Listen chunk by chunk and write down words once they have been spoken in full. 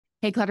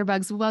Hey,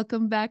 Clutterbugs,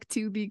 welcome back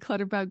to the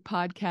Clutterbug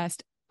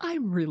podcast.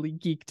 I'm really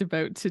geeked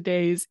about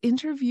today's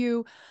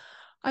interview.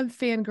 I'm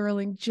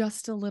fangirling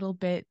just a little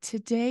bit.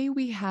 Today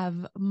we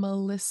have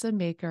Melissa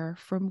Maker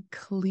from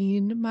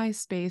Clean My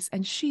Space,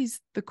 and she's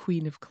the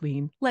queen of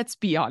clean. Let's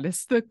be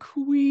honest, the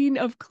queen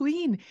of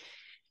clean.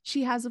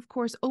 She has, of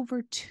course,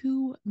 over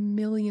 2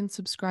 million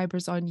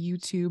subscribers on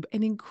YouTube,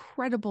 an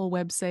incredible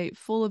website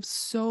full of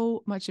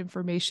so much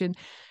information.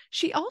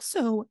 She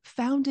also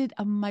founded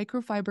a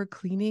microfiber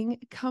cleaning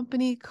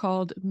company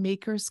called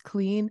Makers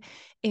Clean,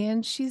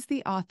 and she's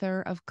the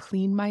author of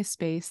Clean My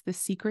Space, The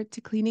Secret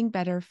to Cleaning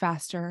Better,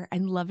 Faster,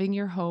 and Loving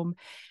Your Home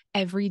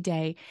Every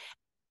Day.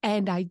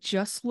 And I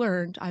just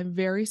learned, I'm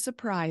very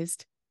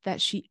surprised,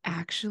 that she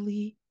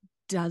actually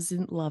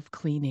doesn't love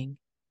cleaning.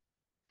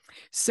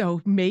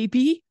 So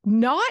maybe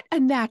not a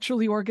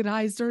naturally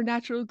organized or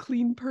naturally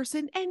clean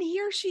person. And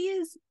here she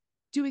is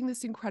doing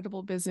this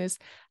incredible business.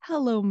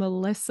 Hello,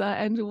 Melissa,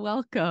 and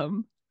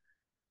welcome.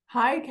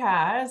 Hi,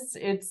 Cass.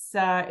 It's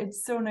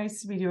so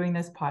nice to be doing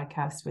this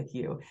podcast with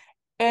you.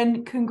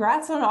 And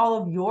congrats on all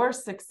of your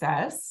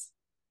success.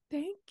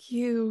 Thank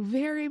you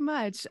very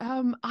much.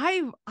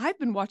 I've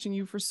been watching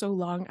you for so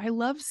long. I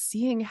love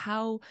seeing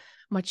how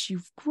much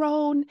you've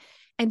grown,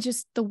 and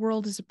just the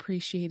world is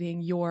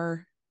appreciating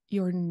your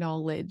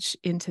knowledge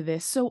into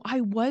this. So I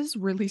was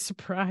really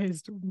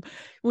surprised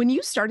when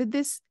you started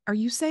this. Are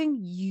you saying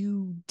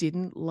you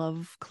didn't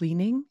love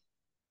cleaning?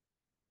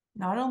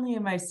 Not only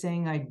am I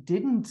saying I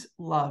didn't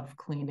love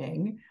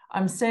cleaning,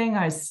 I'm saying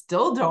I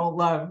still don't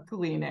love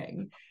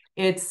cleaning.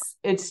 It's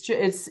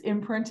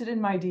imprinted in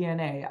my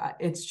DNA.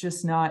 It's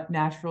just not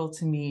natural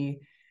to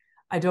me.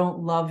 I don't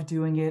love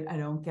doing it. I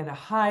don't get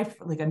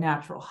like a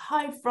natural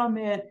high from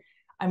it.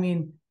 I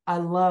mean, I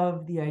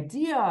love the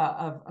idea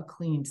of a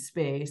clean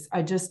space.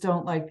 I just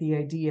don't like the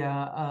idea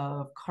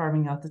of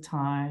carving out the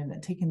time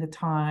and taking the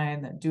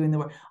time and doing the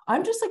work.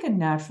 I'm just like a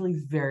naturally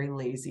very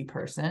lazy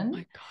person,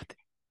 My God,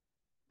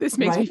 this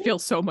makes right? me feel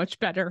so much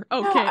better. Yeah,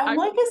 Okay, I'm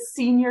like a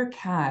senior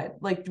cat.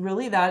 Like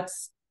really,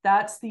 that's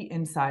the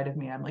inside of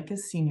me. I'm like a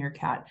senior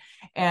cat.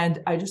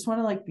 And I just want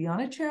to like be on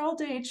a chair all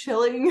day,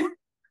 chilling,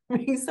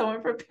 making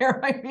someone prepare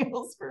my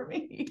meals for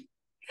me.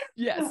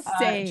 yes, Jokes.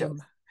 same.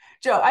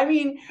 Joe, I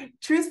mean,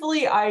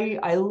 truthfully,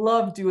 I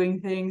love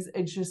doing things.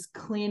 It's just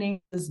cleaning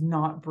does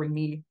not bring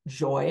me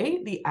joy.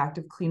 The act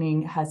of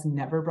cleaning has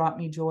never brought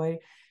me joy.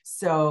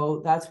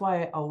 So that's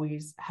why I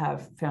always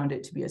have found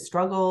it to be a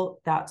struggle.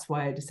 That's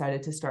why I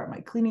decided to start my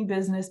cleaning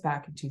business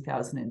back in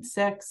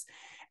 2006.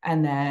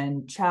 And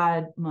then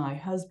Chad, my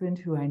husband,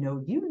 who I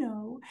know you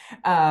know,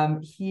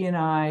 he and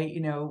I,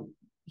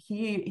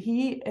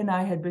 he and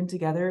I had been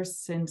together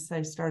since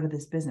I started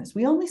this business.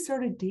 We only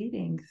started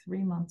dating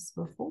 3 months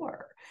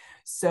before.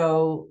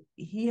 So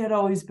he had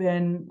always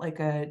been like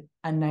a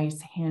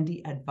nice,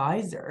 handy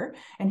advisor.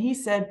 And he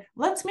said,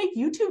 let's make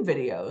YouTube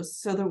videos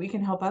so that we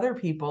can help other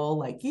people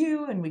like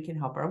you and we can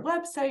help our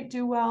website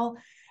do well.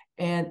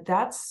 And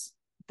that's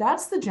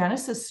the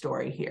genesis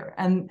story here.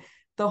 And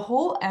the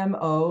whole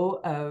MO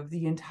of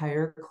the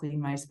entire Clean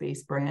My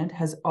Space brand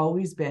has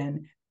always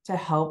been to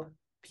help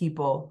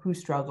people who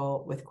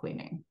struggle with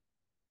cleaning,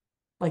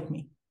 like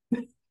me.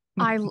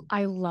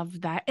 I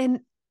love that.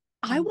 And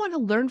I want to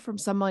learn from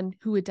someone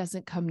who it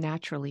doesn't come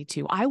naturally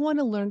to. I want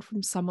to learn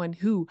from someone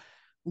who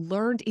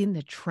learned in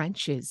the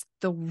trenches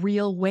the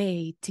real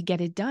way to get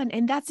it done.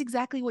 And that's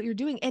exactly what you're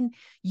doing. And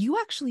you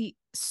actually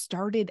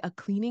started a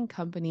cleaning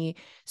company.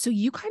 So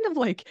you kind of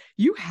like,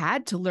 you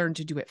had to learn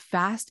to do it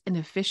fast and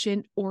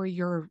efficient, or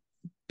your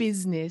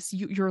business,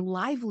 your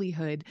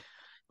livelihood,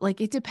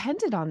 like it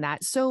depended on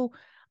that. So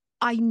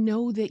I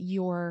know that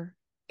you're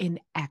an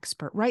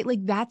expert, right?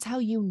 Like that's how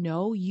you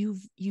know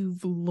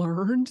you've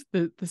learned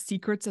the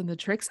secrets and the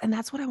tricks. And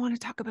that's what I want to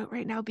talk about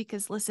right now,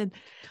 because listen,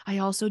 I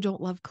also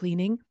don't love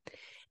cleaning,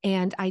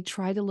 and I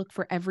try to look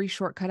for every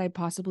shortcut I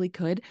possibly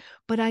could,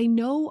 but I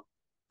know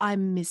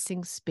I'm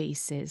missing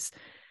spaces.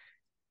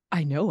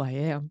 I know I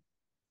am.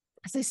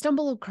 As I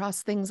stumble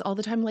across things all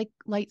the time, like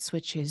light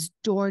switches,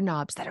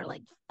 doorknobs that are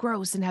like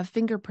gross and have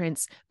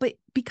fingerprints. But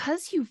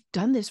because you've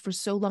done this for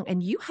so long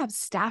and you have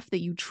staff that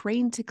you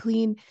train to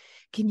clean,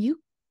 can you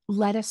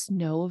let us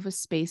know of a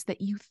space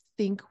that you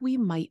think we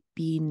might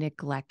be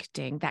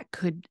neglecting that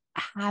could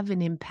have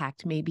an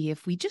impact, maybe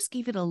if we just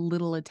gave it a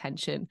little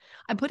attention?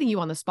 I'm putting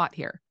you on the spot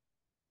here.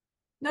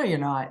 No, you're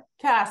not.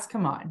 Cass,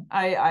 come on.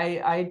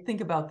 I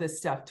think about this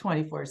stuff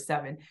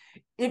 24/7.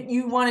 If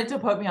you wanted to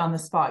put me on the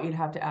spot, you'd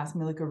have to ask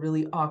me like a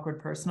really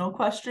awkward personal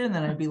question.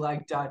 Then I'd be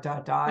like, dot,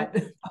 dot, dot.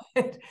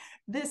 But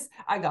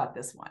I got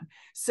this one.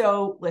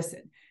 So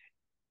listen,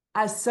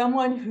 as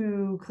someone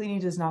who cleaning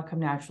does not come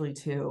naturally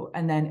to,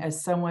 and then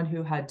as someone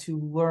who had to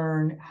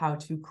learn how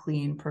to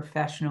clean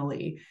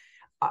professionally,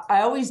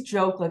 I always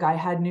joke like I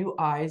had new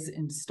eyes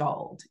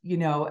installed,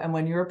 and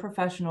when you're a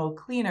professional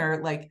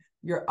cleaner, like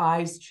your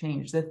eyes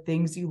change, the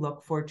things you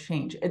look for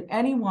change. And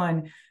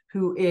anyone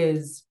who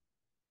is,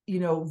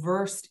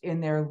 versed in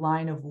their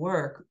line of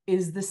work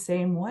is the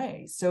same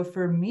way. So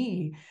for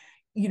me,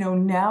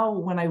 now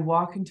when I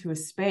walk into a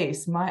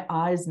space, my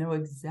eyes know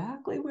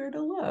exactly where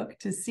to look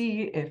to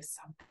see if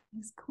something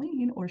is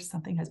clean or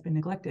something has been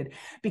neglected.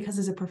 Because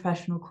as a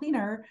professional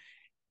cleaner,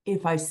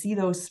 if I see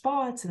those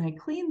spots and I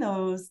clean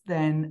those,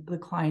 then the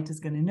client is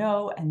going to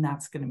know, and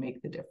that's going to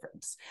make the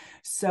difference.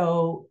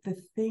 So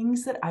the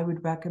things that I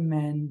would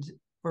recommend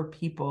for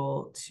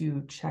people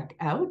to check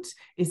out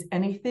is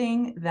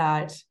anything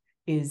that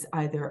is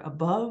either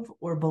above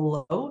or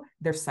below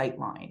their sight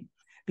line,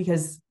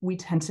 because we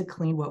tend to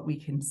clean what we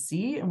can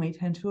see and we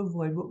tend to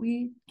avoid what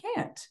we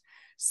can't.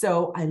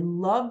 So I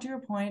loved your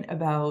point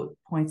about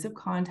points of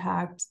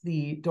contact,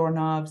 the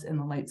doorknobs and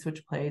the light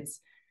switch plates.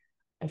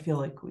 I feel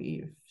like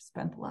we've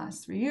spent the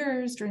last 3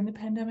 years during the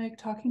pandemic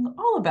talking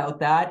all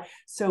about that.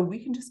 So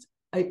we can just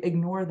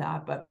ignore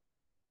that. But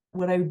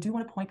what I do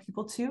want to point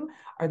people to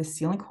are the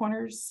ceiling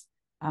corners,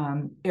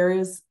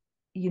 areas,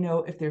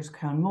 if there's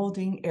crown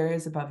molding,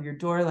 areas above your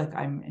door. Like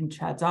I'm in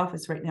Chad's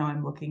office right now,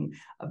 I'm looking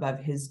above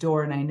his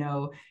door. And I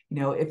know,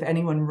 if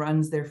anyone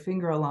runs their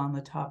finger along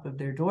the top of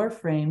their door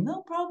frame,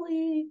 they'll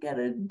probably get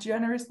a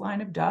generous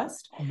line of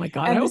dust. Oh my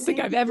God. I And the don't think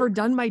same I've thing. ever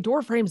done my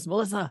door frames,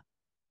 Melissa.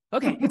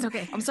 Okay. It's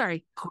okay. I'm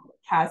sorry.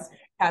 Cass,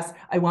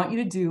 I want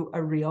you to do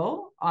a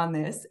reel on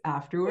this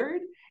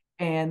afterward,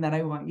 and then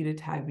I want you to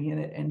tag me in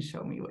it and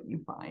show me what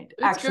you find.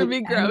 It's going to Actually,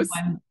 be gross.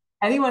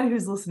 anyone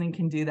who's listening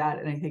can do that,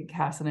 and I think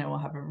Cass and I will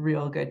have a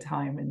real good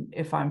time. And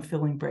if I'm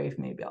feeling brave,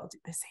 maybe I'll do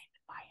the same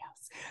in my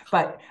house.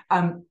 But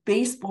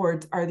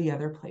baseboards are the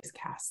other place,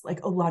 Cass.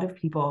 Like a lot of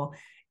people,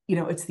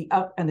 it's the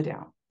up and the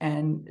down,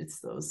 and it's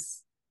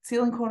those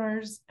ceiling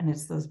corners and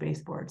it's those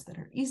baseboards that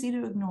are easy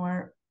to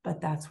ignore, but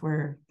that's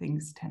where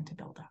things tend to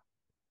build up.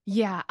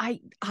 Yeah,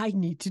 I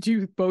need to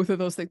do both of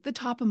those things. The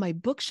top of my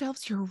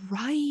bookshelves, you're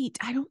right.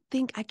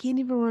 I can't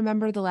even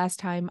remember the last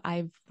time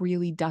I've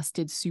really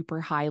dusted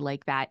super high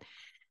like that.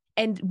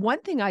 And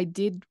one thing I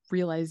did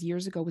realize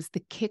years ago was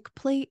the kick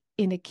plate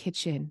in a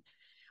kitchen.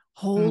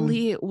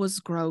 Holy, it was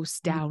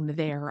gross down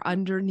there.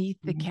 Underneath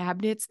the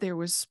cabinets, there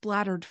was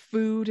splattered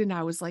food, and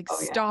I was like, Oh,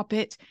 yeah. stop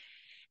it.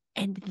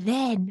 And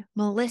then,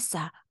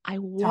 Melissa,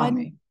 Tell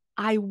me.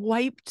 I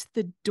wiped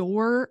the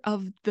door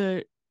of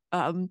the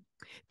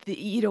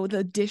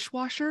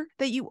dishwasher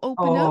that you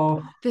open up,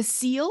 Oh, the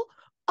seal.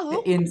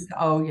 Oh,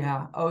 oh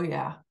yeah. Oh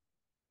yeah.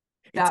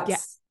 it's yeah.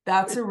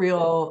 That's a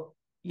real,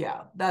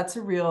 yeah, that's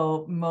a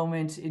real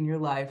moment in your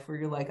life where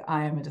you're like,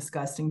 I am a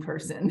disgusting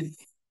person.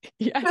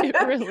 Yeah, it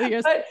really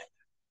is.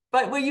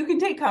 but what you can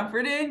take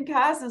comfort in,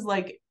 Cass, is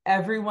like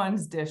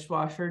everyone's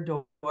dishwasher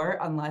door,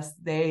 unless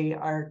they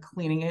are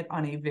cleaning it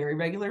on a very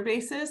regular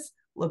basis,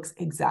 looks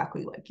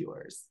exactly like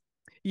yours.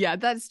 Yeah,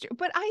 that's true.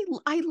 But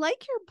I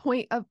like your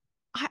point of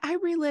I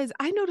realize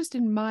I noticed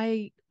in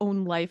my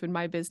own life in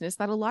my business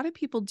that a lot of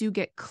people do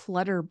get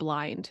clutter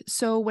blind.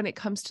 So when it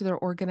comes to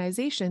their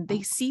organization,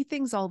 they see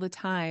things all the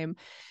time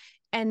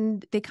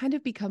and they kind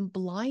of become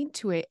blind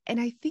to it.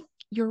 And I think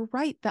you're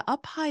right. The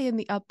up high and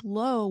the up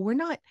low, we're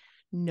not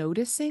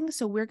noticing.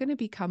 So we're going to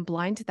become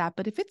blind to that.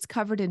 But if it's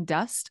covered in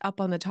dust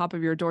up on the top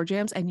of your door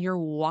jambs and you're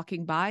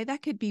walking by,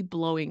 that could be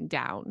blowing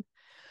down.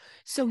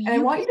 So And I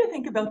you want can, you to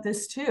think about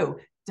this too.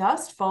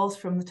 Dust falls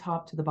from the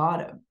top to the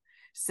bottom.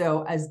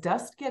 So as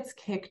dust gets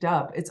kicked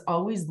up,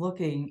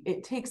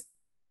 it takes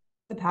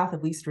the path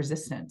of least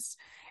resistance.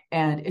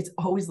 And it's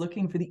always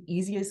looking for the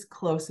easiest,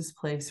 closest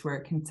place where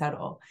it can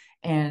settle.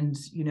 And,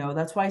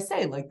 that's why I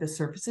say, like, the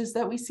surfaces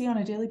that we see on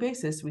a daily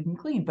basis, we can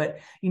clean. But,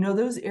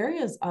 those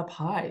areas up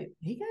high,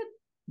 they get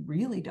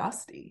really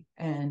dusty.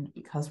 And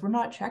because we're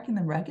not checking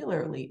them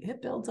regularly,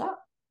 it builds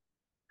up.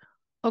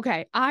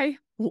 okay, I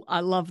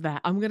love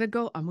that. I'm gonna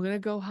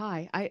go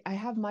high. I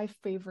have my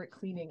favorite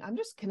cleaning.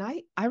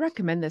 I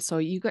recommend this. So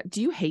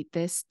do you hate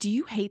this? Do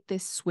you hate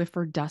this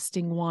Swiffer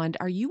dusting wand?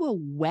 Are you a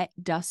wet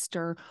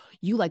duster?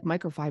 You like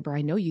microfiber.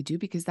 I know you do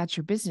because that's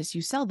your business.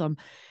 You sell them.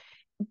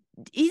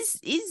 Is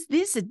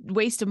this a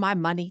waste of my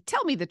money?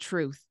 Tell me the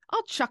truth.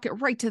 I'll chuck it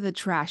right to the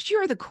trash.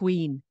 You're the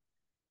queen.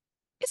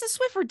 Is a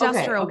Swiffer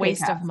duster a Okay,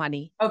 waste Kat. of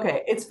money?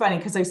 Okay, it's funny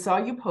because I saw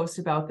you post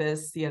about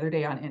this the other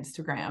day on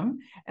Instagram,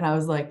 and I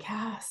was like,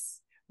 Cass,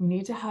 we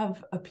need to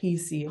have a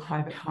PC, a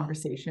private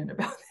conversation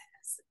about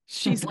this.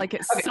 She's like,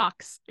 it Okay,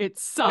 sucks. It okay,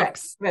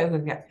 sucks.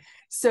 okay.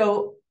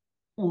 So,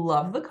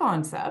 love the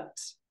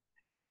concept,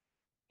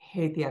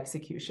 hate the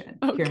execution.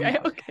 Hear me Okay,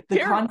 out. okay.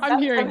 The I'm concept of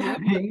hearing you.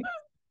 having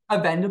a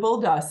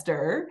bendable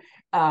duster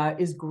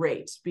is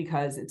great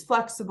because it's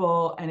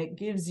flexible and it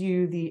gives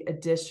you the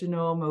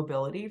additional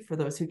mobility. For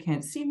those who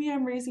can't see me,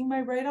 I'm raising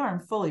my right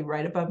arm fully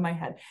right above my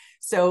head.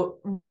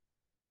 So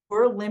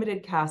we're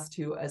limited cast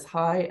to as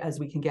high as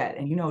we can get.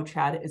 And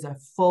Chad is a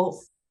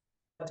full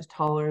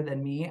taller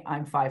than me.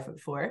 I'm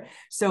 5'4".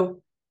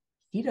 So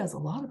he does a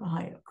lot of the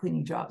high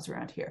cleaning jobs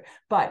around here.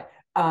 But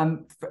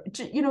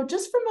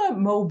just from a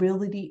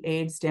mobility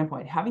aid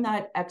standpoint, having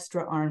that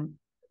extra arm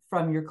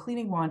from your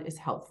cleaning wand is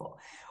helpful.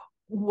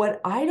 What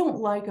I don't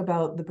like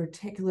about the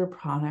particular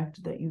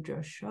product that you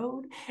just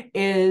showed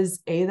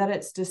is that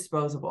it's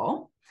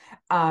disposable.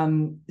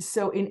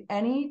 So in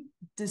any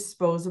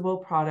disposable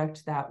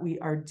product that we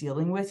are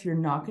dealing with, you're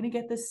not going to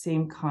get the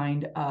same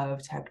kind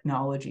of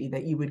technology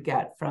that you would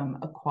get from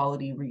a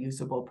quality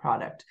reusable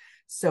product.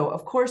 So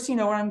of course, you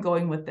know where I'm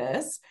going with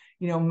this.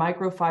 You know,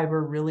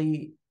 microfiber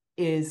really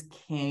is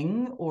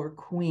king or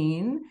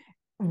queen,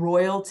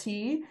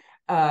 royalty,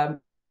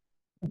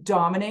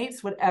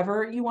 dominates,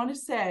 whatever you want to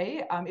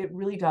say. It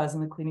really does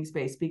in the cleaning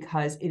space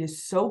because it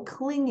is so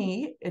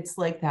clingy. It's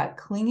like that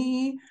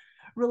clingy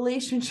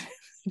relationship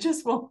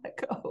just won't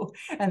let go.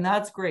 And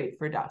that's great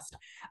for dust.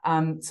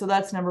 So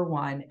that's number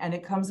one. And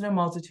it comes in a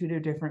multitude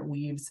of different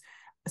weaves.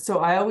 So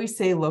I always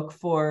say, look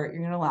for,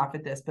 you're going to laugh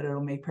at this, but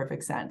it'll make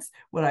perfect sense.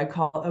 What I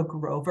call a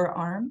Grover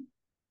arm.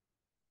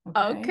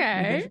 Okay. You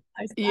Okay. visualize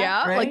that,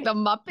 Yeah, like right? the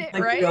Muppet,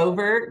 Like right?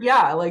 Grover,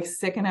 yeah, like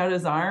sticking out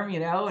his arm, you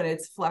know, and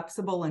it's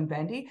flexible and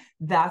bendy.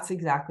 That's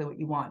exactly what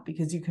you want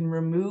because you can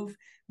remove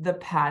the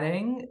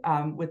padding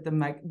with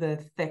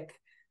the thick,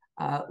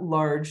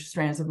 large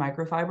strands of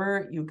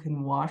microfiber. You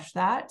can wash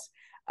that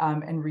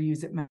and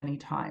reuse it many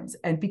times.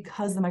 And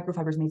because the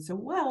microfiber is made so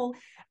well,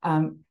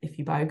 if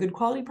you buy a good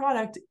quality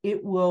product,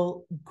 it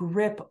will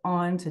grip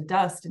onto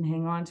dust and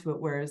hang on to it.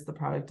 Whereas the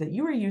product that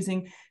you are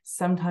using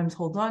sometimes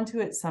holds on to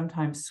it,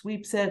 sometimes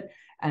sweeps it,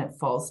 and it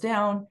falls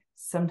down,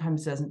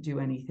 sometimes doesn't do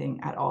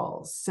anything at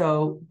all.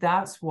 So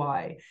that's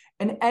why.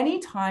 And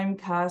anytime,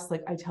 Cass,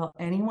 like I tell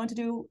anyone to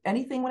do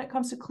anything when it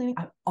comes to cleaning,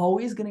 I'm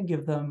always going to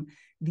give them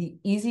the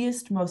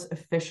easiest, most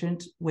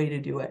efficient way to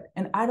do it.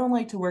 And I don't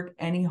like to work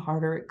any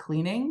harder at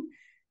cleaning.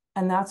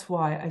 And that's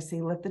why I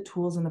say let the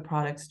tools and the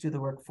products do the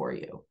work for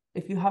you.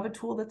 If you have a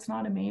tool that's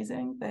not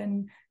amazing,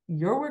 then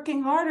you're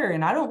working harder.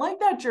 And I don't like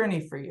that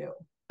journey for you.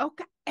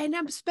 Okay. And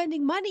I'm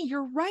spending money.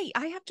 You're right.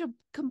 I have to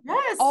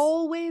Yes.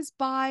 always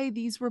buy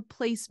these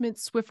replacement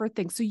Swiffer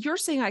things. So you're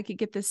saying I could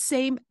get the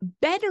same,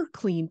 better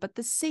clean, but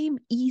the same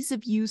ease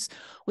of use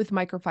with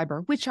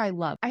microfiber, which I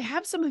love. I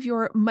have some of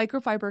your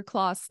microfiber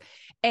cloths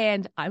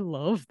and I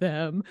love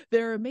them.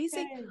 They're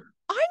amazing. Okay.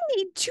 I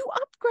need to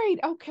upgrade.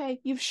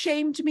 Okay, you've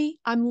shamed me.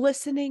 I'm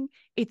listening.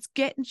 It's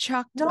getting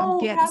chucked. I'm No,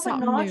 getting Cass, I'm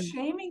something not new.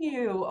 shaming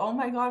you. Oh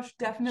my gosh,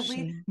 definitely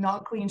Shame.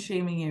 not clean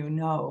shaming you.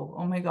 No.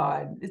 Oh my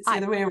God. It's the I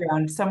other way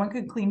around. Someone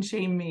could clean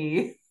shame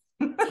me.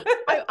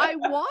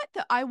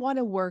 I want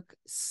to work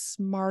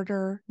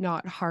smarter,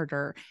 not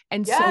harder.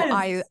 And so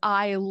Yes.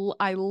 I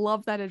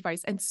love that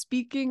advice. And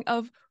speaking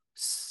of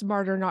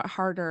smarter, not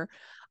harder,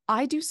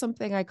 I do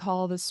something I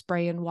call the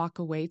spray and walk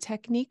away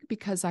technique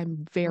because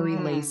I'm very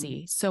Mm,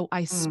 lazy. So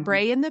I mm.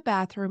 spray in the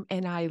bathroom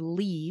and I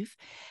leave.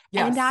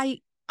 And Yes.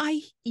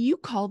 I you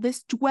call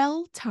this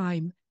dwell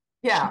time.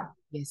 Yeah.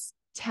 Yes.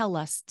 Tell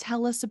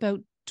us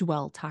about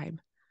dwell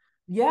time.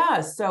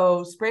 Yeah.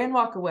 So spray and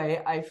walk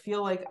away. I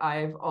feel like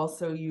I've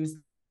also used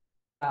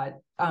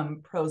that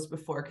prose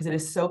before because it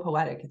is so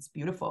poetic. It's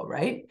beautiful,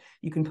 right?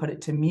 You can put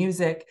it to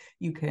music.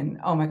 You can,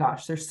 oh my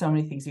gosh, there's so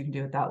many things you can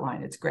do with that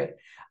line. It's great.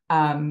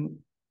 Um,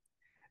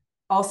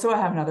 Also, I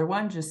have another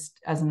one just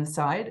as an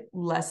aside.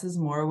 Less is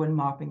more when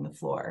mopping the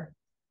floor.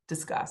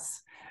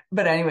 Discuss.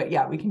 But anyway,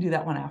 yeah, we can do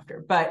that one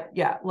after. But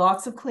yeah,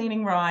 lots of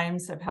cleaning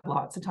rhymes. I've had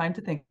lots of time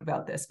to think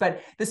about this.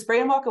 But the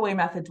spray and walk away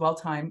method, dwell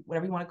time,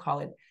 whatever you want to call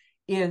it,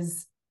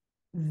 is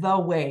the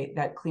way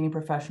that cleaning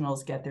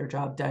professionals get their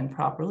job done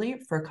properly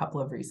for a couple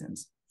of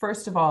reasons.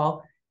 First of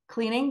all,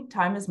 cleaning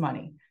time is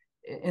money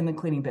in the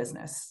cleaning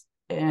business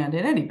and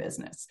in any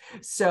business.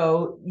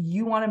 So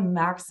you want to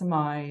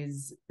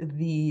maximize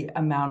the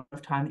amount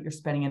of time that you're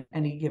spending in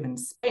any given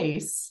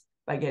space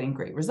by getting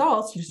great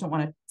results. You just don't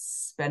want to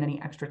spend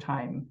any extra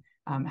time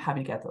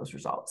having to get those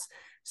results.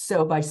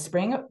 So by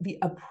spraying the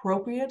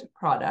appropriate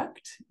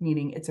product,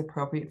 meaning it's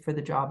appropriate for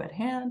the job at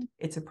hand,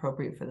 it's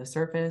appropriate for the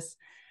surface,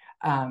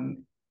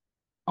 um,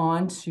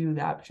 onto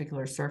that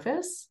particular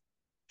surface,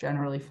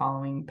 generally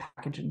following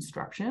package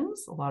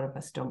instructions. A lot of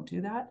us don't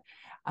do that.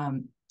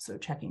 So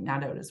checking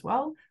that out as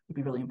well would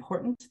be really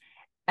important.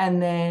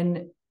 And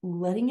then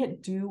letting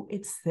it do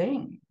its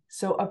thing.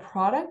 So a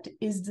product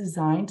is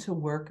designed to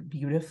work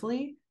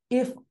beautifully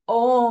if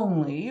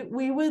only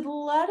we would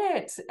let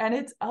it. And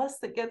it's us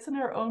that gets in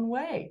our own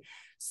way.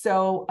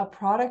 So a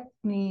product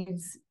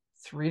needs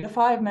 3 to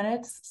 5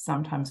 minutes,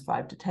 sometimes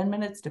 5 to 10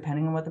 minutes,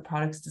 depending on what the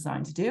product's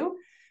designed to do,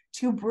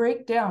 to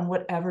break down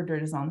whatever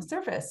dirt is on the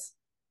surface.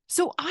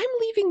 So I'm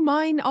leaving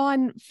mine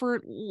on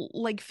for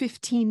like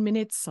 15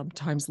 minutes,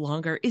 sometimes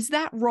longer. Is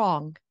that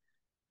wrong?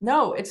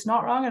 No, it's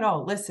not wrong at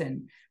all.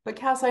 Listen, but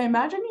Cass, I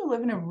imagine you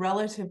live in a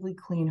relatively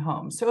clean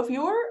home. So if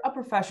you're a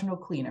professional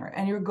cleaner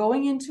and you're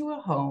going into a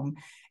home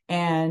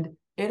and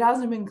it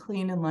hasn't been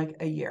cleaned in like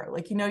a year,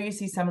 like, you know, you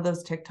see some of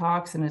those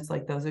TikToks and it's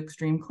like those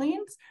extreme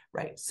cleans,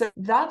 right? So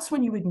that's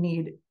when you would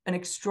need an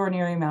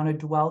extraordinary amount of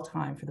dwell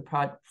time for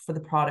the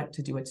product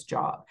to do its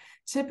job.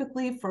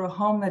 Typically for a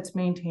home that's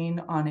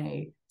maintained on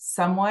a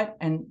somewhat,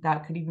 and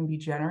that could even be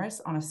generous,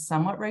 on a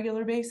somewhat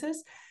regular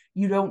basis,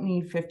 you don't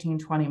need 15,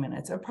 20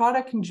 minutes. A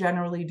product can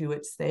generally do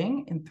its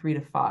thing in 3 to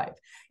 5.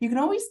 You can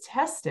always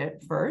test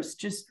it first,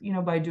 just, you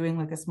know, by doing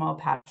like a small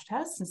patch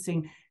test and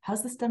seeing,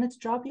 has this done its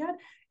job yet?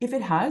 If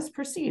it has,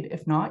 proceed.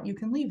 If not, you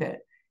can leave it.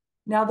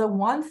 Now, the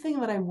one thing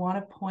that I want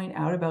to point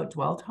out about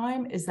dwell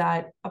time is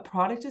that a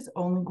product is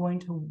only going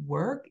to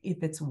work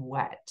if it's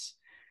wet.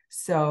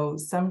 So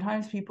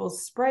sometimes people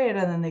spray it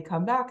and then they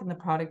come back and the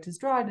product is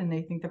dried and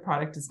they think the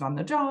product has done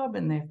the job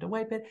and they have to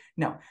wipe it.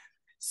 No.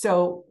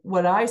 So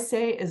what I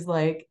say is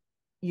like,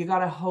 you got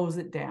to hose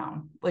it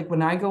down. Like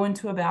when I go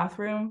into a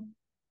bathroom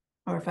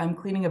or if I'm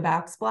cleaning a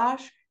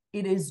backsplash,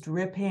 it is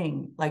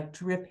dripping, like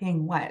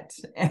dripping wet.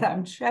 And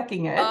I'm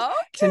checking it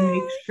to make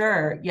Okay.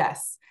 sure,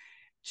 yes,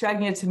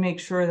 checking it to make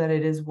sure that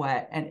it is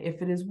wet. And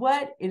if it is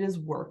wet, it is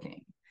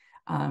working.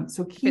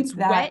 So If it's keep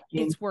that wet,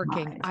 in it's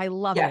working. mind. I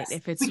love it. Yes,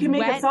 If it's we can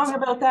make a wet, song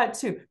about that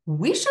too.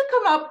 We should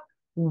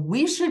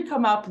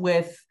come up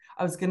with,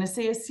 I was going to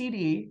say a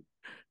CD.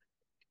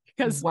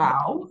 because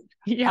Wow.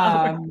 yeah,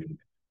 Um,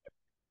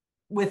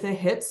 with a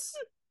hits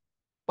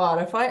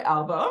Spotify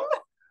album,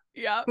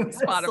 yeah, with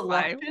a Spotify,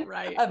 selection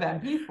right? of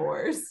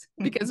MP4s.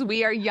 Because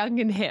we are young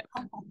and hip.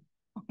 Oh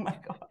my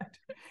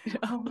God.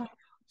 Oh my,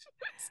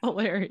 It's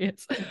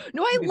hilarious.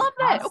 No, I you can love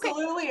that. Okay.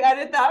 absolutely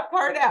edit that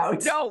part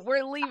out. No,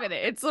 we're leaving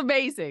it. It's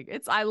amazing.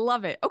 I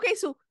love it. Okay,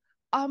 so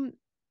um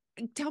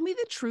tell me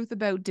the truth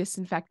about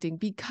disinfecting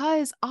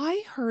because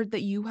I heard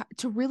that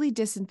to really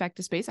disinfect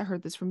a space, I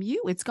heard this from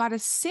you. It's got to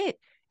sit.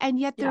 And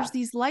yet there's Yes.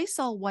 these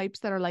Lysol wipes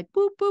that are like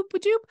boop boop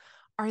boop doop.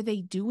 Are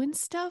they doing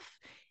stuff?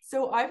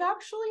 So I've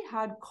actually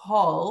had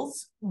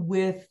calls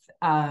with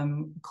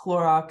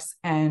Clorox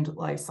and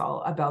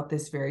Lysol about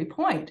this very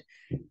point.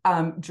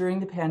 During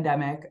the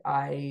pandemic,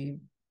 I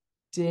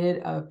did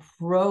a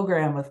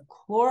program with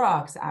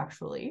Clorox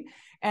actually,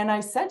 and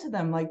I said to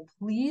them, like,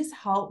 please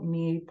help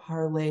me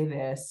parlay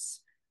this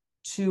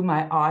to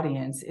my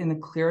audience in the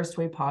clearest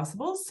way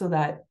possible so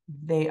that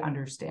they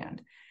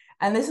understand.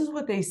 And this is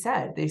what they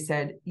said. They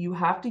said, you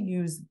have to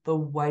use the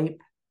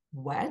wipe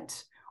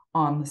wet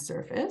on the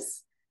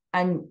surface,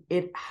 and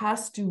it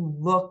has to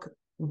look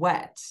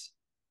wet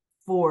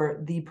for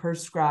the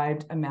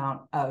prescribed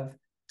amount of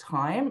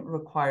time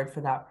required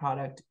for that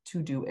product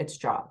to do its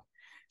job.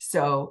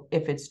 So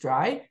if it's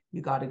dry,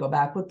 you got to go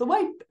back with the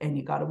wipe and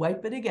you got to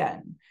wipe it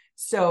again.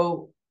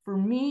 So for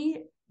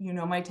me,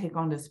 my take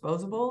on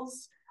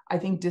disposables, I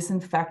think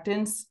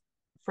disinfectants,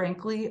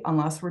 frankly,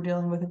 unless we're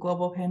dealing with a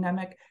global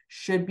pandemic,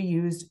 should be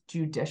used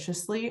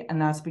judiciously.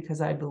 And that's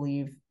because I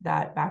believe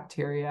that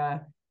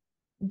bacteria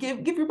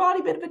give your body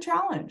a bit of a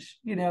challenge.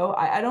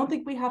 I don't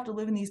think we have to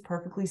live in these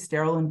perfectly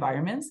sterile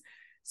environments.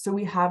 So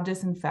we have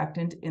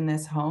disinfectant in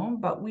this home,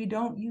 but we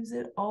don't use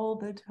it all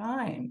the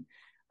time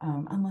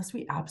unless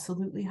we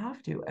absolutely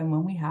have to. And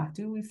when we have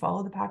to, we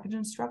follow the package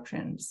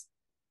instructions.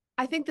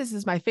 I think this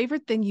is my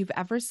favorite thing you've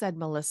ever said,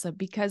 Melissa,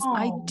 because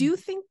I Oh, do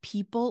think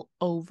people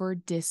over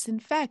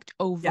disinfect,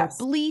 over yes,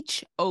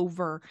 bleach,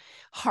 over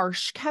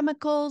harsh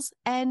chemicals.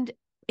 And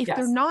if they're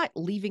yes, not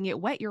leaving it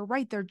wet, you're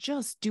right. They're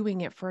just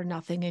doing it for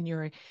nothing. And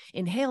you're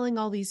inhaling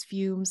all these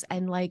fumes.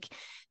 And like,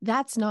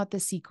 that's not the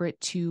secret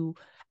to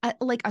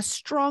like a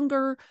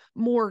stronger,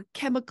 more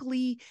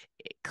chemically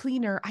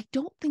cleaner, I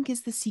don't think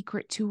is the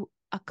secret to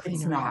a it's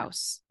cleaner not.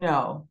 house.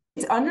 No,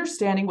 it's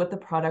understanding what the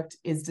product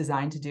is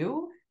designed to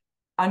do,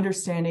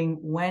 understanding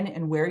when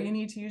and where you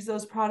need to use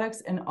those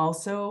products, and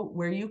also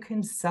where you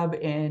can sub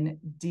in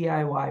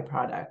DIY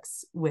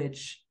products,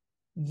 which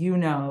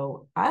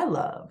I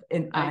love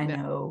and I I know.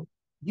 know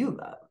you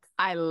love.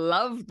 I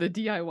love the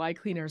DIY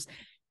cleaners.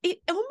 It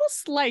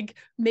almost like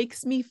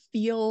makes me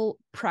feel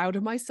proud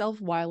of myself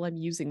while I'm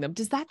using them.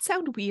 Does that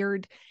sound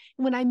weird?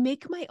 When I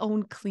make my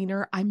own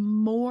cleaner, I'm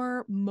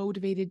more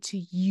motivated to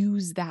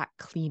use that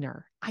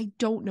cleaner. I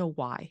don't know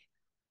why.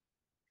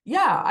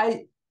 Yeah,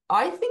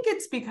 I think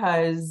it's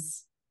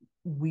because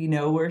we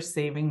know we're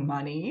saving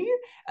money.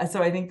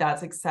 So I think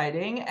that's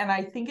exciting. And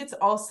I think it's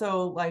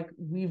also like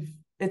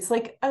it's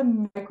like a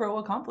micro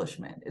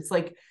accomplishment. It's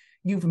like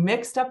you've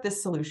mixed up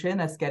this solution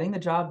that's getting the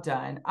job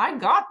done. I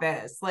got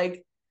this.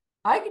 Like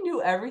I can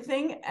do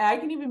everything. I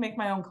can even make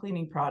my own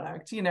cleaning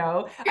product. I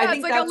Yeah,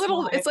 think that's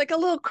why, it's like a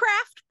little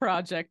craft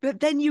project that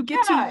then you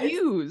get to yeah,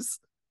 use.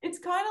 it's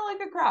kind of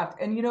like a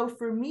craft. And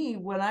for me,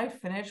 when I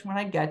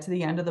get to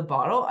the end of the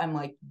bottle, I'm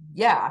like,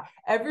 yeah,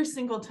 every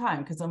single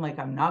time. Cause I'm like,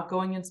 I'm not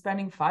going and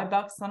spending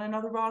 $5 on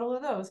another bottle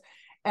of those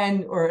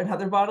or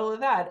another bottle of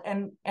that.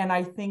 And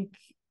I think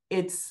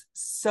it's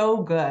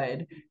so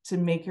good to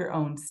make your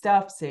own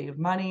stuff, save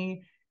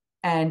money,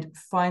 and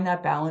find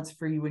that balance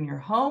for you in your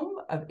home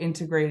of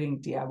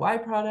integrating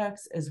DIY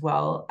products as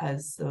well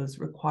as those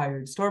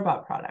required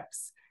store-bought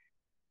products,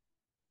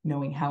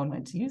 knowing how and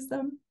when to use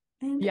them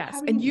and Yes.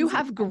 having And an you easy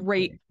have time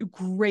with it.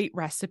 great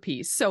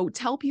recipes. So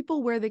tell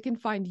people where they can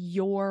find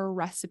your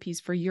recipes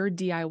for your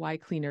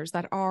DIY cleaners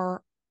that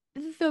are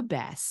the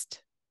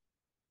best.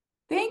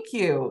 Thank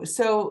you.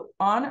 So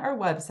on our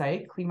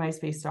website,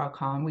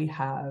 cleanmyspace.com, we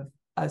have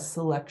a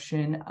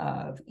selection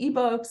of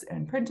ebooks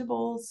and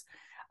printables,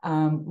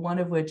 one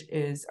of which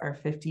is our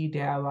 50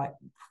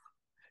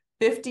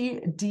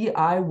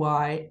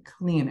 DIY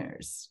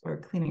cleaners or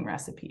cleaning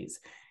recipes.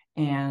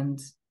 And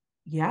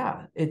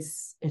yeah,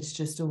 it's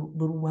just a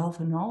little wealth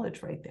of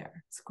knowledge right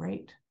there. It's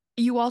great.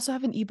 You also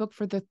have an ebook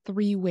for the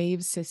 3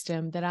 wave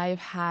system that I've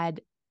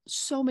had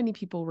so many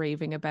people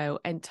raving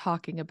about and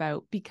talking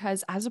about,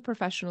 because as a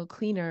professional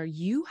cleaner,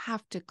 you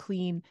have to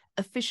clean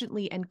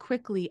efficiently and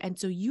quickly. And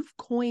so you've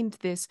coined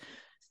this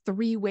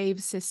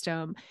 3-wave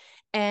system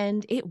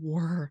and it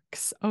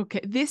works.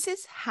 Okay. This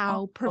is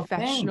how Oh,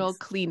 professional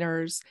thanks.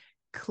 cleaners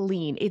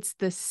clean. It's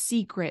the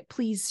secret.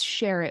 Please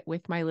share it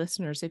with my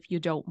listeners if you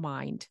don't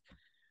mind.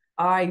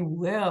 I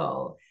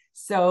will.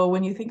 So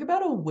when you think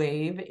about a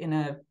wave in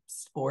a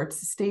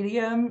sports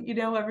stadium,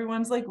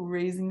 everyone's like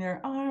raising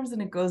their arms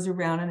and it goes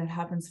around and it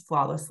happens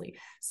flawlessly.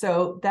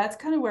 So that's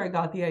kind of where I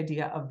got the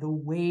idea of the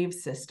wave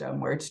system,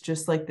 where it's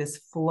just like this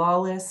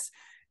flawless,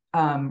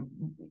 um,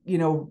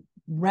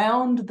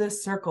 round the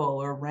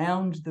circle or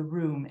round the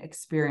room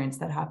experience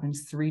that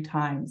happens 3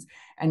 times.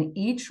 And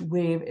each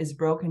wave is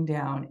broken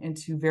down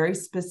into very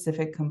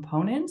specific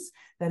components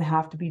that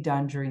have to be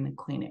done during the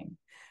cleaning.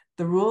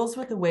 The rules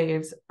with the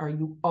waves are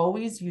you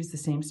always use the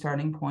same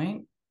starting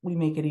point. We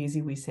make it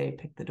easy. We say,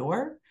 pick the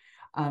door.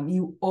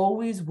 You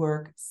always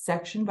work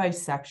section by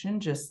section,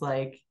 just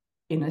like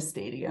in a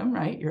stadium,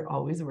 right? You're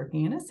always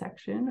working in a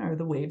section, or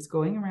the waves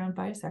going around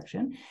by a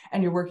section,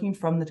 and you're working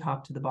from the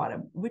top to the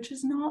bottom, which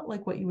is not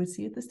like what you would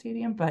see at the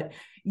stadium, but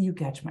you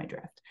catch my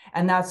drift.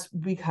 And that's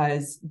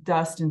because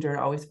dust and dirt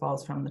always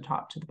falls from the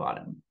top to the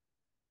bottom.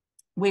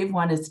 Wave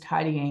 1 is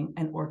tidying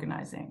and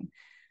organizing.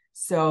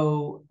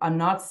 So I'm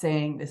not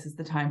saying this is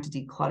the time to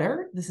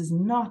declutter. This is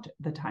not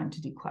the time to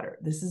declutter.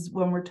 This is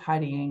when we're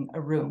tidying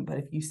a room. But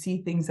if you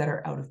see things that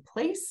are out of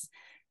place,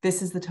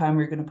 this is the time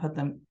where you're going to put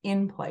them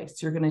in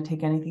place. You're going to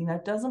take anything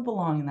that doesn't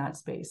belong in that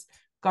space,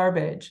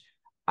 garbage,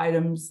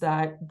 items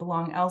that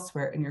belong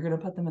elsewhere, and you're going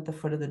to put them at the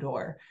foot of the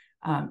door,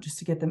 just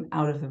to get them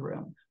out of the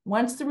room.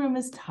 Once the room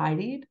is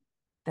tidied,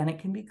 then it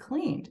can be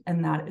cleaned.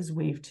 And that is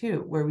wave 2,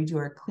 where we do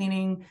our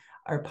cleaning,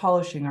 our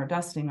polishing, our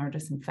dusting, our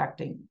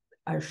disinfecting,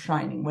 our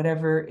shining,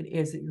 whatever it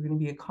is that you're going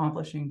to be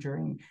accomplishing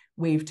during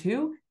wave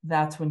 2,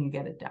 that's when you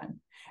get it done.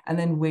 And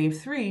then wave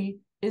 3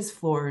 is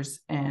floors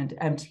and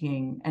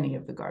emptying any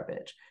of the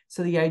garbage.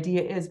 So the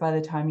idea is, by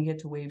the time you get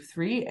to wave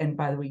 3, and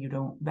by the way, you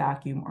don't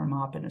vacuum or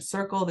mop in a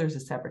circle, there's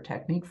a separate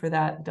technique for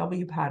that,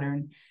 W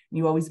pattern.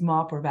 You always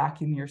mop or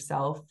vacuum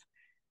yourself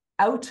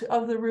out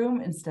of the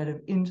room instead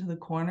of into the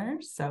corner.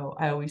 So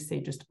I always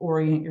say, just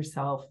orient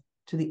yourself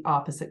to the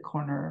opposite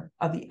corner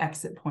of the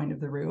exit point of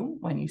the room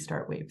when you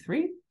start wave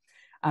 3.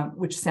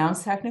 Which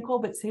sounds technical,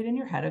 but say it in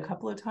your head a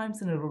couple of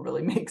times and it'll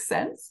really make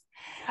sense.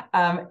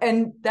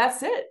 And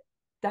that's it.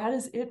 That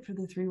is it for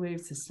the 3-wave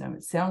system.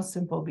 It sounds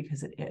simple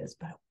because it is,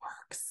 but it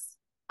works.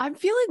 I'm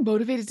feeling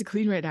motivated to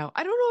clean right now.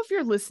 I don't know if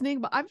you're listening,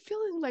 but I'm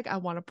feeling like I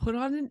want to put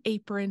on an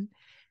apron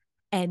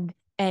and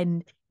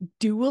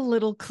do a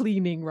little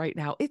cleaning right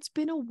now. It's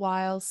been a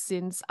while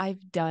since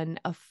I've done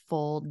a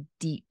full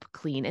deep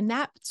clean. And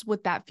that's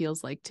what that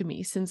feels like to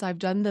me, since I've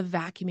done the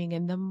vacuuming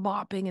and the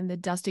mopping and the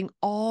dusting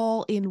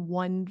all in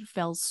one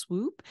fell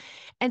swoop.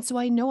 And so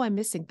I know I'm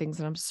missing things,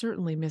 and I'm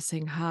certainly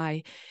missing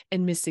high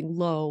and missing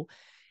low.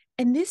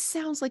 And this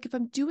sounds like, if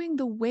I'm doing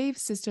the wave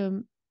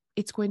system,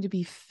 it's going to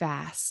be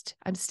fast.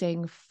 I'm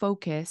staying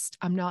focused.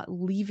 I'm not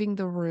leaving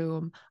the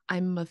room.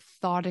 I'm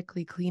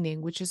methodically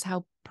cleaning, which is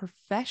how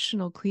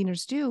professional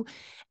cleaners do.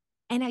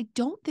 And I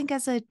don't think,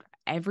 as a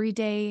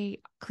everyday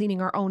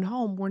cleaning our own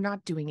home, we're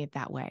not doing it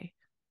that way.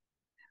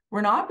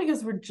 We're not,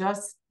 because we're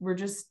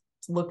just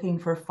looking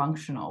for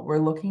functional. We're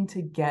looking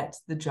to get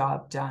the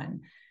job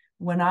done.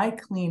 When I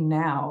clean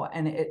now,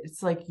 and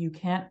it's like you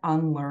can't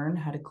unlearn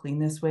how to clean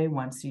this way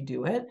once you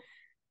do it.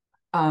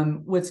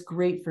 What's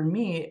great for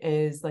me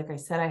is, like I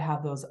said, I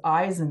have those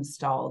eyes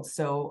installed,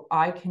 so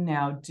I can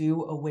now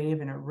do a wave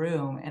in a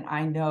room, and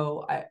I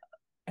know I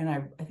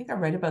think I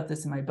write about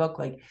this in my book.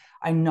 Like,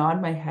 I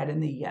nod my head in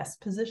the yes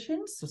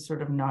position, so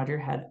sort of nod your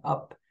head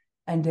up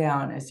and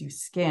down as you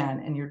scan,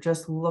 and you're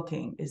just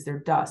looking. Is there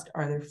dust?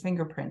 Are there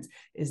fingerprints?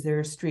 Is there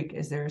a streak?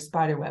 Is there a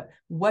spider web?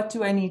 What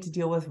do I need to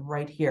deal with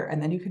right here?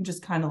 And then you can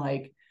just kind of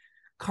like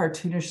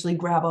cartoonishly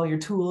grab all your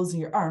tools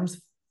and your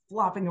arms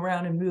flopping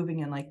around and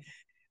moving, and like,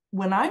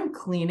 when I'm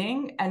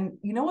cleaning, and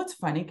you know what's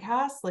funny,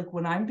 Cass? Like,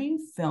 when I'm being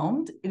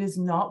filmed, it is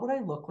not what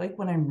I look like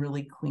when I'm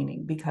really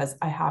cleaning, because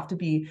I have to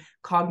be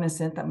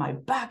cognizant that my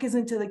back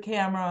isn't to the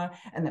camera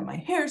and that my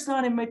hair's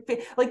not in my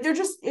face. Like, they're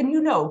just, and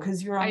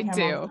because you're I on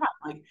camera all the do.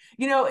 time.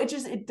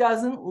 Like, it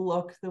doesn't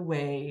look the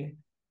way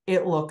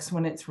it looks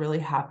when it's really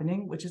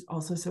happening, which is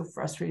also so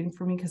frustrating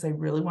for me, because I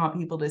really want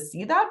people to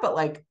see that. But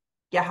like,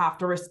 you have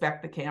to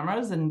respect the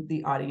cameras and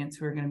the audience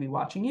who are going to be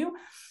watching you.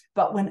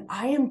 But when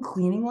I am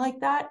cleaning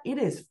like that, it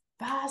is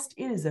fast,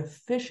 it is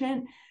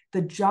efficient,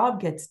 the job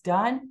gets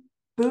done,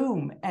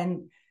 boom.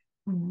 And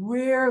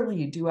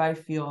rarely do I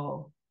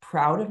feel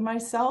proud of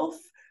myself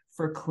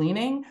for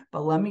cleaning.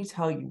 But let me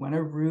tell you, when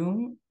a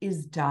room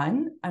is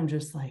done, I'm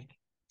just like,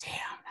 damn,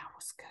 that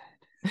was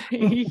good.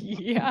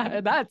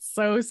 Yeah, that's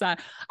so sad.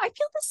 I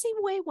feel the same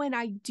way when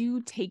I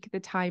do take the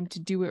time to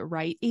do it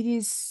right. It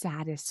is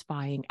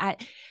satisfying.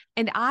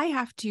 And I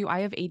have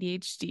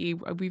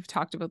ADHD. We've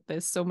talked about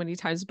this so many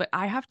times, but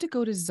I have to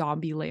go to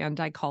zombie land,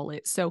 I call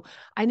it. So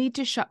I need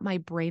to shut my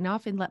brain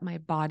off and let my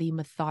body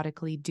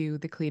methodically do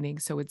the cleaning.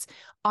 So it's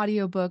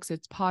audiobooks,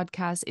 it's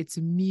podcasts, it's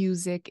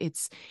music,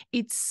 it's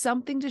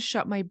something to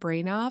shut my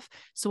brain off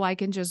so I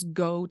can just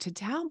go to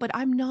town. But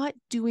I'm not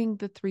doing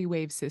the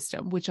 3-wave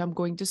system, which I'm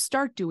going to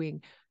start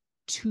doing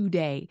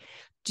today.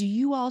 Do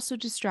you also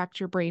distract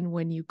your brain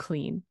when you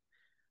clean?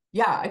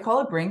 Yeah, I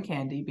call it brain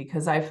candy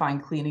because I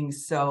find cleaning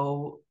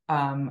so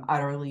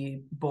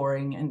utterly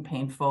boring and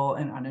painful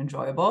and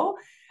unenjoyable.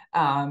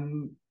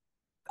 Um,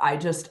 I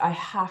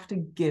have to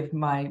give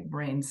my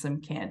brain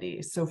some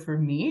candy. So for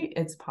me,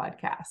 it's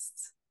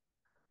podcasts.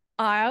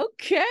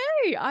 Okay,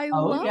 I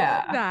Oh love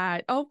yeah.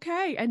 that.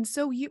 Okay, and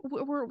so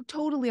we're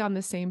totally on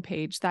the same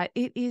page that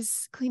it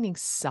is cleaning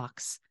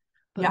sucks,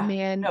 but Yeah.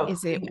 man, No,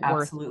 is it cleaning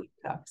worth absolutely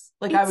sucks.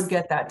 Like I would it's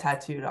get that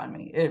tattooed on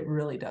me. It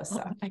really does oh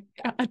suck. my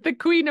Yeah. God, the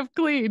queen of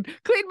clean.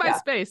 Clean my Yeah.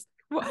 space.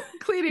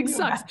 Cleaning Can you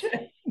sucks.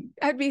 imagine?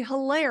 That'd be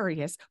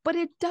hilarious, but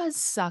it does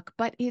suck,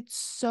 but it's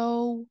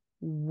so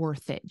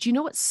worth it. Do you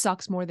know what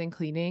sucks more than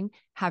cleaning?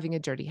 Having a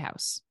dirty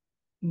house.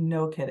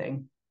 No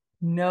kidding.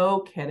 No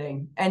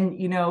kidding. And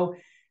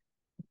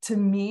to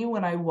me,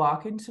 when I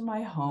walk into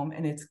my home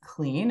and it's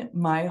clean,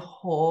 my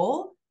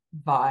whole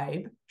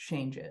vibe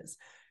changes.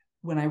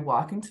 When I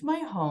walk into my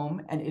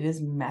home and it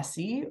is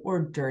messy or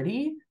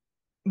dirty,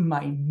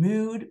 my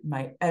mood,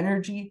 my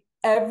energy,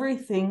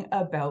 everything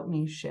about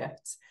me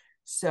shifts.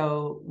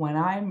 So when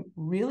I'm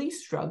really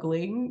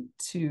struggling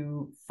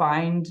to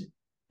find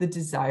the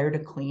desire to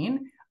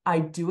clean, I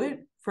do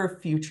it for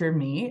future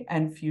me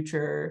and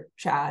future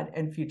Chad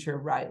and future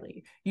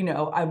Riley.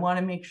 I want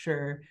to make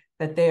sure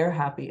that they are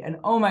happy. And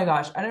oh my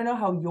gosh, I don't know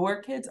how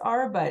your kids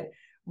are, but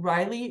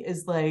Riley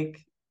is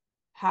like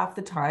half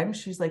the time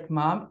she's like,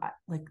 Mom,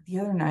 like the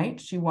other night,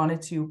 she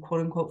wanted to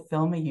quote unquote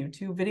film a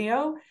YouTube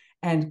video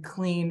and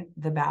clean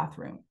the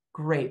bathroom.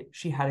 Great.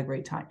 She had a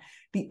great time.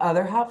 The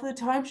other half of the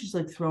time, she's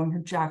like throwing her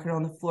jacket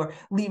on the floor,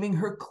 leaving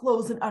her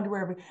clothes and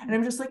underwear. And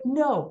I'm just like,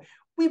 no,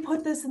 we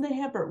put this in the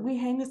hamper. We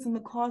hang this in the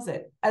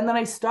closet. And then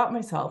I stop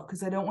myself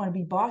because I don't want to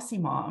be bossy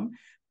mom.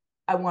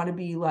 I want to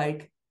be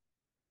like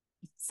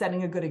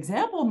setting a good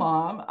example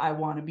mom. I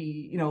want to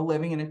be,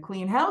 living in a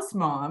clean house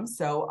mom.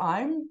 So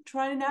I'm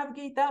trying to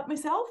navigate that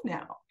myself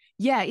now.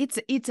 Yeah,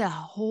 it's a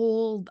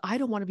whole I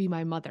don't want to be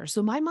my mother.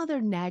 So my mother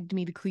nagged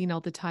me to clean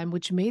all the time,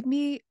 which made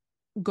me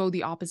go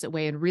the opposite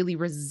way and really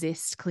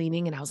resist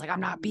cleaning. And I was like, I'm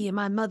not being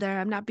my mother.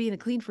 I'm not being a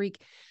clean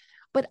freak.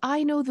 But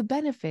I know the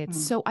benefits.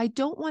 Hmm. So I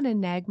don't want to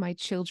nag my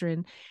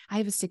children. I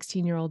have a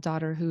 16-year-old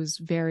daughter who's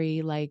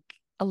very like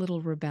a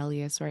little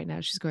rebellious right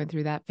now. She's going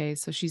through that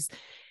phase. So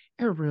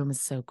her room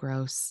is so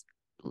gross.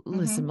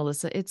 Listen, Mm-hmm.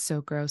 Melissa, it's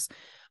so gross.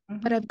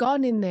 But I've Mm-hmm.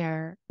 gone in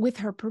there with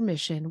her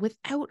permission,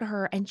 without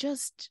her, and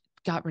just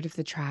got rid of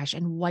the trash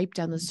and wiped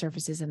down the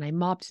surfaces. And I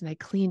mopped and I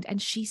cleaned.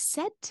 And she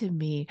said to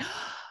me,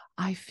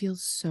 I feel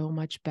so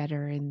much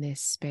better in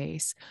this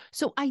space.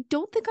 So I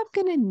don't think I'm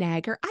going to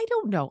nag her. I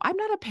don't know. I'm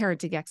not a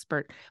parenting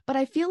expert, but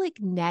I feel like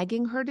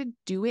nagging her to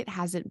do it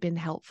hasn't been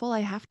helpful. I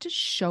have to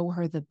show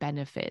her the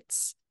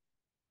benefits,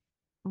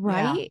 Yeah.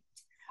 right?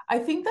 I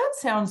think that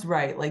sounds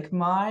right. Like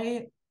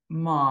my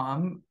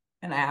mom,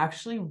 and I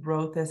actually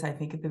wrote this, I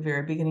think, at the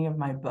very beginning of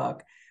my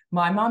book.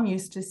 My mom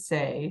used to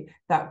say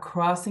that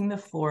crossing the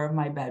floor of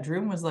my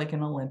bedroom was like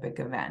an Olympic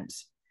event.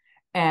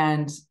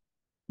 And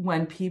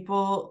when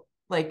people,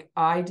 like,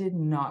 I did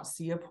not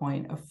see a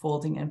point of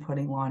folding and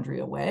putting laundry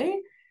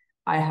away.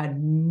 I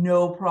had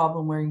no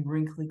problem wearing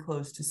wrinkly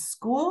clothes to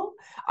school.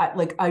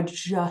 I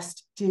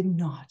just did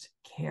not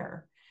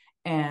care.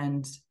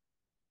 And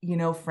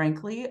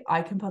frankly,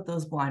 I can put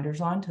those blinders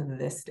on to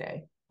this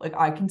day. Like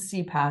I can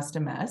see past a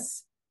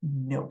mess,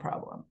 no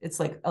problem. It's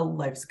like a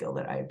life skill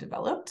that I have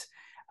developed.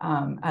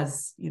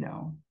 As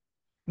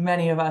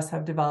many of us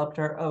have developed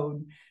our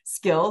own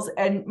skills.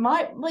 And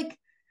my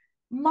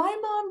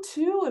mom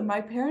too, and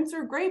my parents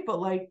are great, but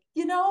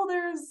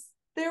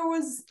there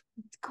was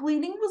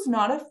cleaning was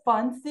not a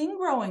fun thing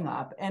growing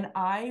up. And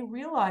I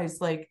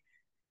realized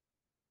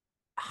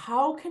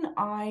how can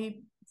I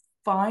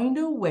find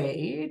a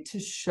way to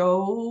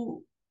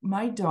show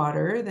my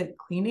daughter that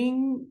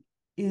cleaning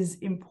is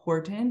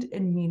important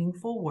and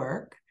meaningful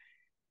work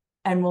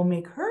and will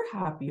make her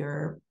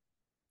happier,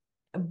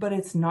 but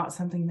it's not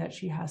something that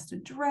she has to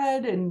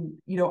dread. And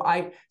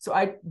I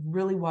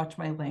really watch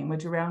my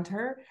language around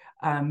her.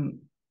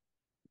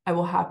 I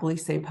will happily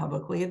say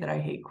publicly that I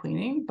hate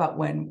cleaning, but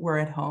when we're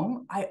at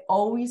home, I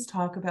always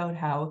talk about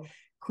how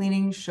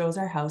cleaning shows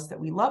our house that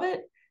we love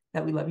it,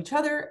 that we love each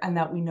other, and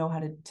that we know how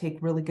to take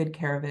really good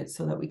care of it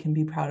so that we can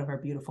be proud of our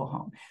beautiful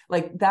home.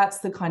 Like that's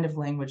the kind of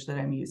language that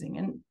I'm using.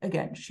 And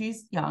again,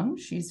 she's young,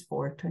 she's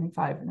 4, turning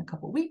 5 in a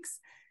couple of weeks.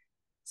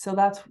 So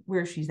that's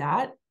where she's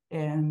at.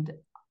 And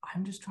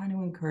I'm just trying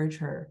to encourage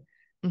her.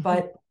 Mhm.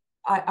 But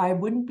I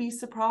wouldn't be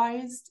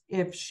surprised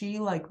if she,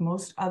 like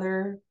most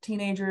other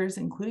teenagers,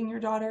 including your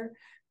daughter,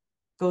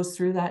 goes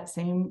through that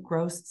same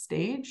gross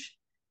stage.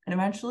 And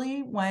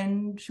eventually,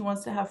 when she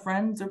wants to have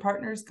friends or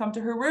partners come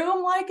to her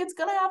room, like, it's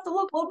going to have to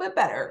look a little bit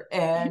better.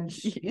 And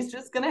she's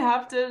just going to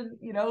have to,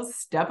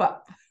 step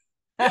up.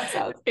 That's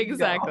how it's going to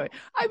Exactly. go.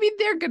 I mean,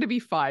 they're going to be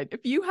fine.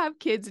 If you have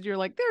kids and you're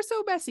like, they're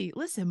so messy.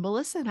 Listen,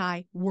 Melissa and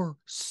I were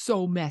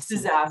so messy.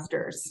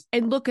 Disasters.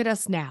 And look at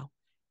us now.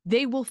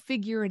 They will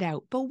figure it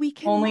out, but we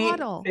can Only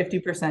model.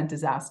 50%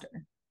 disaster.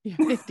 Yeah,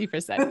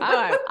 50%.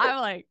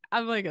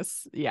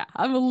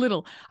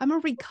 I'm a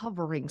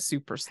recovering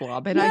super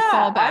slob and I fall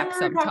Yeah, I'm back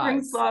a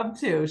recovering sometimes. slob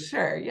too.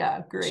 Sure.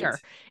 Yeah, great. Sure,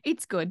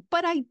 it's good,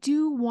 but I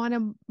do want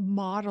to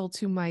model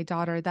to my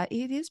daughter that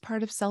it is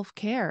part of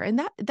self-care.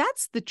 And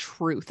that's the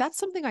truth. That's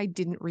something I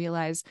didn't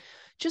realize.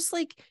 Just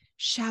like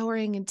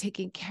showering and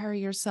taking care of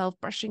yourself,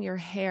 brushing your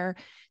hair,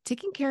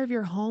 taking care of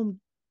your home,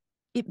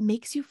 it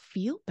makes you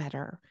feel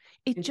better.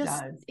 It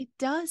does. It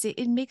does.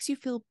 It makes you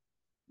feel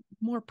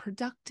more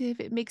productive.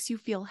 It makes you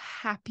feel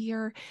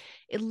happier,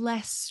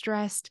 less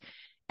stressed.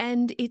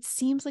 And it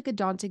seems like a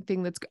daunting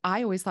thing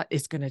I always thought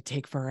it's going to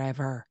take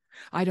forever.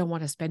 I don't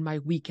want to spend my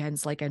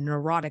weekends like a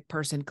neurotic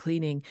person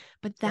cleaning,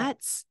 but Yeah.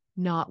 that's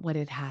not what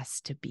it has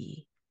to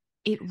be.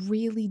 It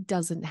really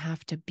doesn't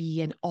have to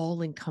be an all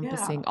Yeah.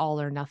 encompassing,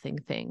 all or nothing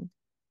thing.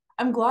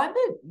 I'm glad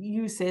that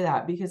you say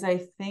that because I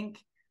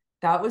think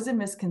that was a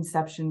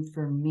misconception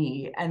for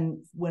me.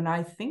 And when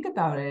I think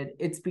about it,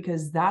 it's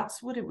because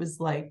that's what it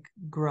was like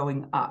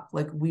growing up.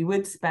 Like we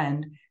would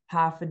spend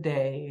half a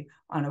day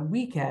on a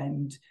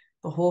weekend,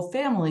 the whole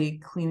family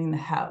cleaning the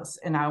house.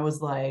 And I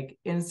was like,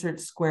 insert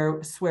swear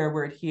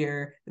word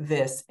here,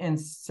 this,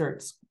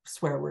 insert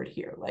swear word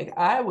here. Like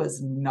I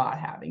was not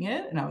having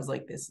it. And I was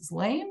like, this is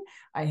lame.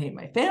 I hate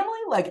my family.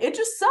 Like it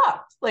just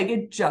sucked. Like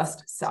it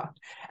just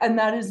sucked. And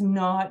that is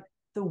not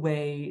the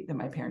way that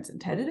my parents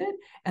intended it.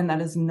 And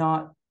that is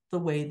not the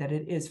way that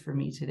it is for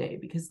me today.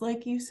 Because,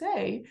 like you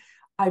say,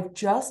 I've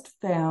just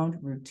found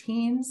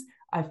routines,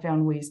 I've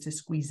found ways to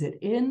squeeze it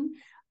in.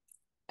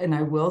 And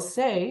I will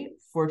say,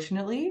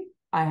 fortunately,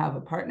 I have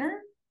a partner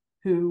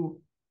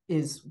who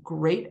is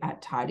great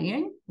at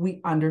tidying.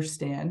 We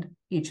understand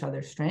each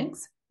other's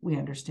strengths, we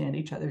understand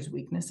each other's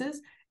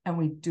weaknesses, and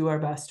we do our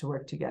best to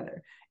work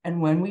together.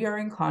 And when we are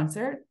in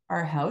concert,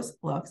 our house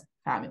looks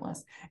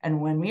fabulous. And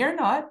when we are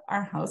not,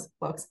 our house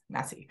looks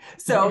messy.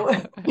 So,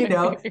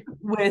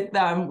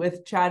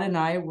 with Chad and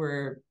I,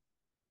 we're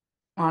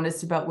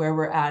honest about where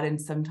we're at. And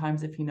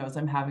sometimes if he knows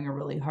I'm having a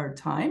really hard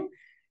time,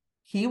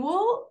 he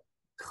will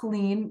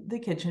clean the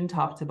kitchen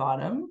top to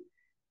bottom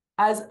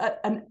as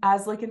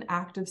like an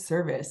act of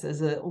service,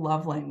 as a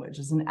love language,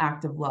 as an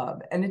act of love.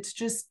 And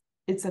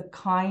it's a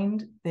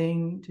kind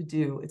thing to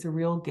do. It's a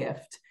real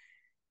gift.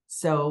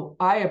 So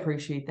I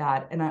appreciate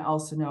that. And I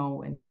also know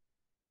when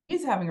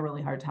he's having a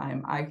really hard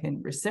time, I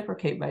can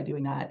reciprocate by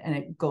doing that. And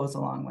it goes a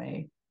long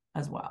way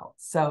as well.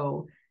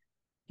 So,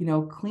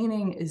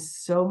 cleaning is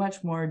so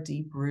much more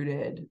deep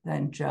rooted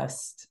than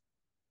just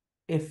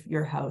if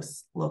your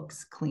house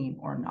looks clean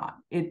or not.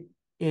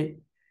 It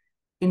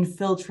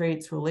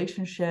infiltrates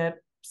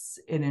relationships,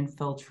 it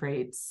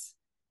infiltrates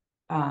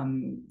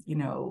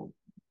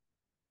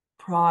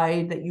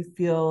pride that you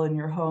feel in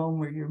your home,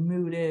 where your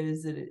mood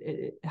is,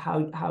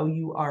 how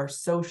you are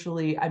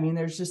socially. I mean,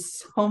 there's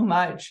just so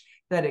much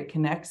that it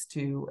connects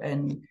to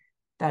and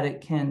that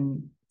it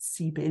can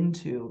seep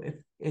into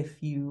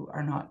if you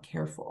are not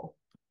careful.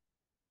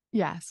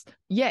 Yes.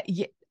 Yeah.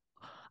 Yeah.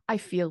 I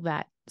feel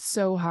that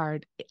so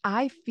hard.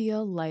 I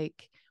feel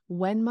like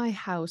when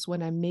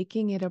I'm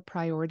making it a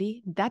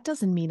priority, that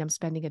doesn't mean I'm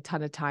spending a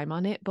ton of time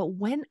on it. But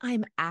when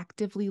I'm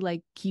actively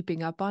like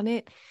keeping up on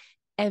it,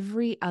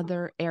 every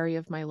other area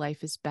of my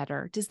life is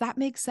better. Does that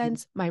make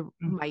sense?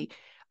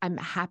 I'm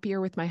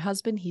happier with my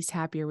husband. He's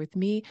happier with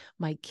me.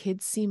 My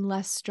kids seem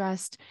less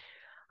stressed.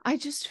 I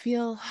just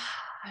feel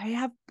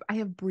I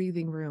have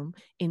breathing room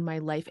in my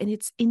life, and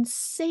it's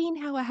insane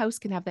how a house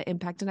can have that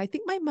impact. And I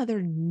think my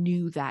mother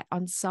knew that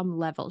on some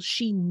level.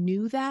 She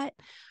knew that,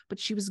 but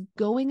she was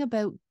going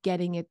about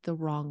getting it the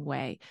wrong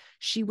way.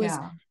 She was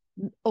Yeah.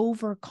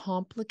 over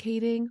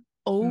complicating, Mm,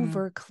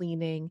 over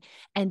cleaning,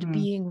 and mm.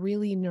 being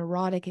really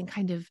neurotic and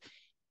kind of,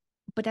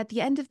 but at the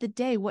end of the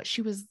day, what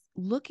she was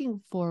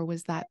looking for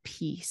was that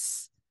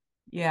peace,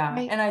 Yeah.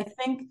 right? And I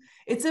think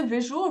it's a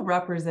visual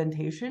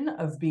representation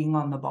of being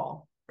on the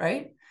ball,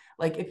 right?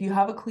 Like if you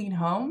have a clean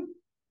home,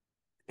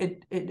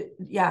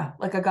 yeah,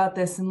 like I got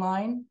this in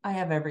line, I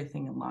have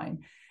everything in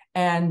line.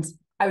 And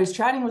I was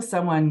chatting with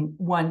someone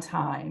one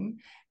time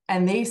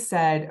and they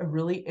said a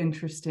really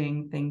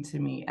interesting thing to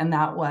me. And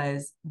that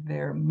was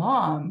their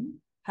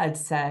mom had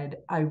said,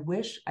 I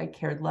wish I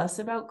cared less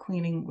about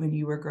cleaning when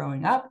you were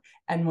growing up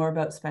and more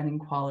about spending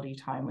quality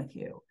time with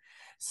you.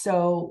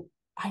 So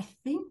I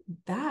think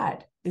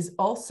that is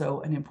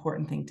also an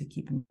important thing to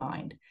keep in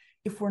mind.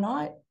 If we're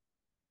not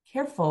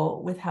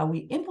careful with how we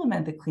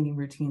implement the cleaning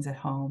routines at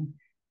home,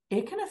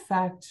 it can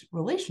affect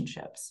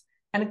relationships.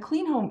 And a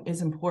clean home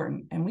is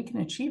important, and we can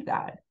achieve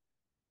that.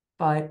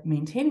 But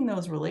maintaining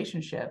those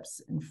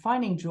relationships and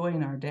finding joy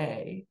in our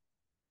day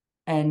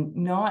and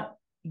not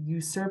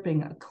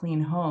usurping a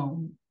clean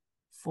home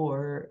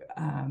for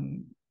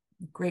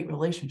great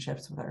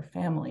relationships with our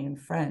family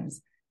and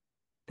friends,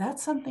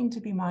 that's something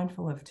to be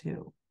mindful of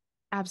too.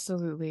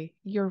 Absolutely.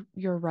 You're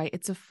right.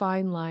 It's a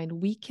fine line.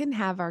 We can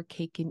have our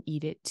cake and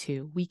eat it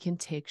too. We can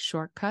take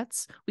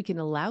shortcuts. We can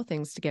allow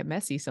things to get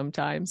messy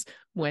sometimes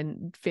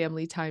when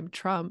family time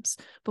trumps,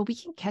 but we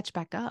can catch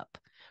back up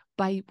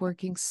by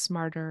working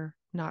smarter,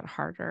 not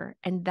harder.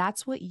 And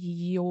that's what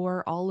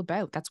you're all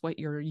about. That's what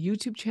your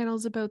YouTube channel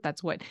is about.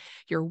 That's what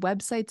your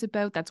website's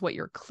about. That's what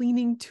your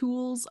cleaning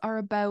tools are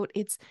about.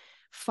 It's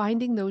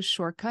finding those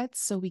shortcuts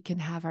so we can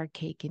have our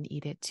cake and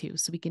eat it too.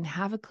 So we can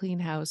have a clean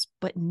house,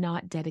 but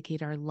not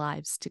dedicate our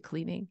lives to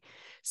cleaning.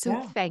 So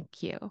Yeah.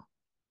 thank you.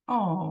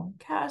 Oh,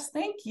 Cass,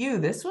 thank you.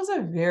 This was a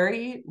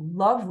very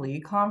lovely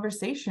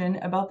conversation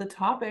about the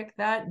topic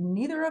that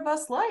neither of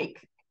us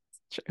like.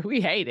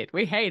 We hate it.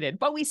 We hate it,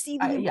 but we see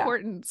the Yeah.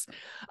 importance.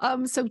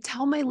 So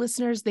tell my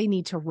listeners they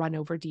need to run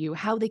over to you,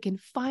 how they can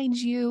find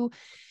you,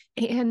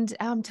 and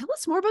tell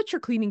us more about your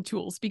cleaning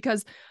tools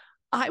because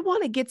I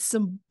want to get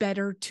some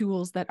better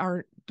tools that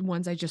aren't the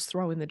ones I just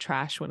throw in the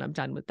trash when I'm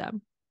done with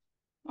them.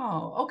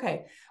 Oh,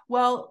 okay.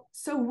 Well,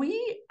 so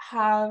we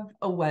have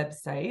a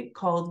website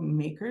called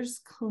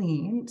Makers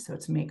Clean. So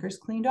it's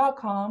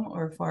makersclean.com,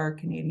 or for our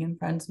Canadian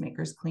friends,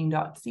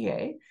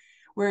 makersclean.ca,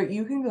 where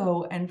you can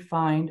go and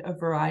find a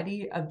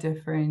variety of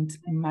different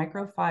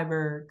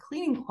microfiber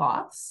cleaning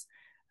cloths.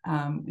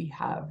 We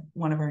have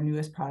one of our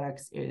newest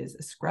products is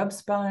a scrub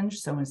sponge.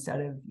 So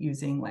instead of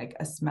using like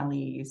a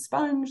smelly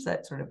sponge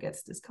that sort of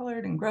gets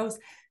discolored and gross,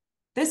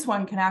 this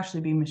one can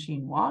actually be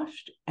machine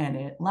washed and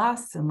it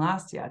lasts and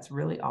lasts. Yeah, it's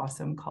really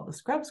awesome, called the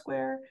Scrub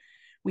Square.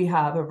 We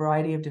have a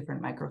variety of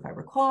different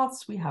microfiber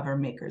cloths. We have our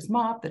Maker's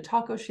Mop, the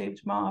taco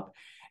shaped mop.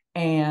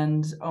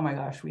 And oh my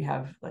gosh, we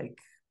have like,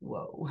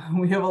 whoa,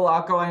 we have a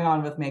lot going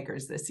on with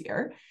Makers this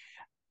year.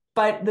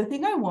 But the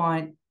thing I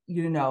want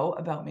you to know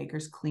about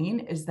Makers Clean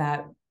is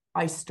that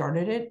I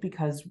started it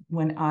because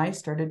when I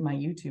started my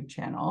YouTube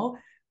channel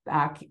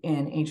back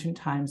in ancient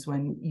times,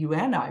 when you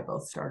and I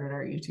both started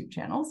our YouTube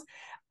channels,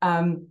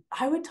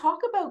 I would talk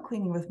about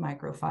cleaning with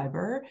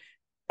microfiber,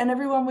 and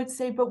everyone would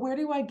say, but where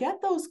do I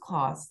get those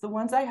cloths? The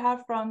ones I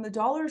have from the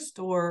dollar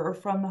store or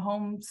from the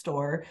home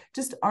store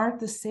just aren't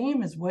the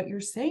same as what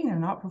you're saying. They're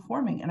not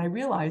performing. And I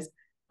realized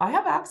I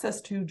have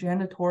access to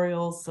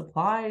janitorial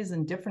supplies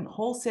and different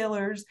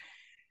wholesalers.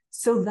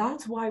 So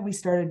that's why we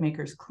started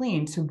Makers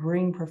Clean, to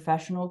bring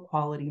professional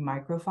quality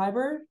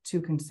microfiber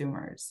to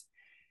consumers.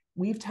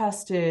 We've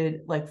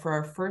tested, like for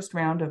our first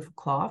round of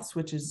cloths,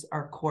 which is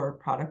our core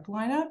product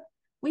lineup,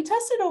 we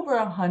tested over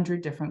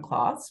 100 different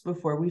cloths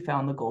before we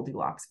found the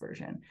Goldilocks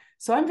version.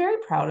 So I'm very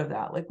proud of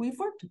that. Like, we've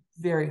worked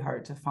very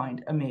hard to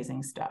find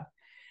amazing stuff.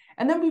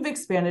 And then we've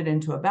expanded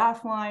into a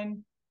bath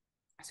line.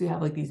 So we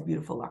have like these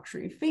beautiful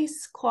luxury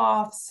face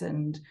cloths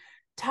and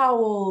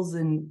towels.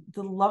 And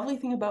the lovely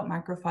thing about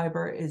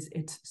microfiber is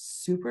it's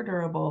super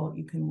durable.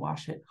 You can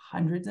wash it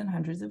hundreds and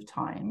hundreds of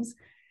times.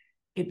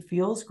 It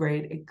feels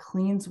great. It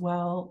cleans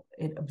well.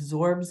 It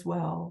absorbs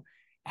well.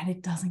 And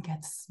it doesn't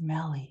get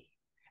smelly.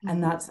 And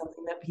Mhm. that's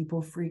something that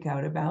people freak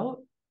out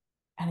about.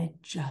 And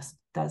it just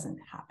doesn't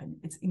happen.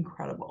 It's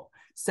incredible.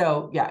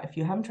 So yeah, if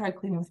you haven't tried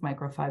cleaning with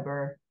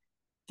microfiber,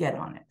 get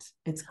on it.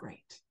 It's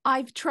great.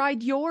 I've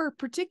tried your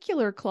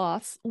particular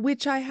cloths,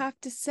 which I have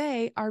to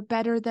say are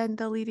better than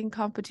the leading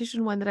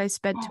competition one that I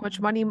spent too much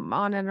money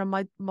on at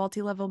a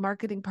multi-level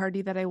marketing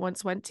party that I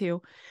once went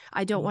to.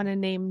 I don't want to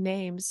name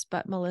names,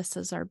 but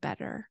Melissa's are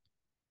better.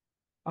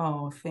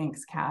 Oh,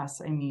 thanks, Cass.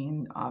 I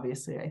mean,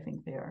 obviously, I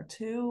think they are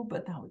too,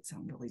 but that would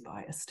sound really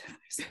biased.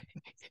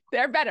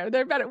 They're better.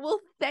 They're better. Well,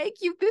 thank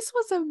you. This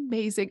was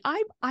amazing.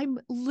 I'm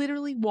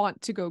literally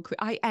want to go.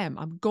 I am.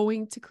 I'm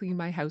going to clean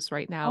my house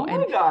right now. Oh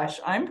And my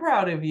gosh, I'm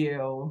proud of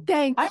you. I'm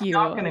thank not you.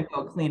 going to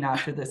go clean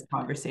after this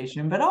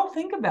conversation, but I'll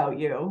think about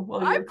you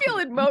while I'm you're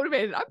feeling cleaning.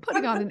 motivated. I'm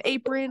putting on an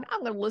apron.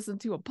 I'm going to listen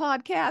to a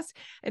podcast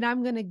and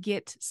I'm going to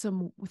get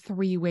some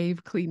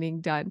three-wave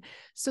cleaning done.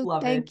 So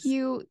Love thank it.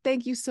 you.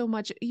 Thank you so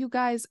much. You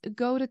guys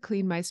go to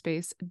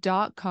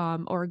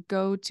cleanmyspace.com or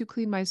go to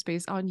Clean My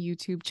Space on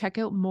YouTube. Check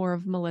out more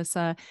of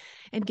Melissa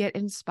and get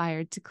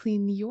inspired to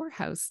clean your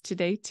house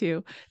today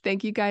too.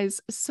 Thank you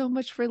guys so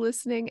much for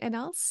listening and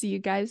I'll see you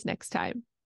guys next time.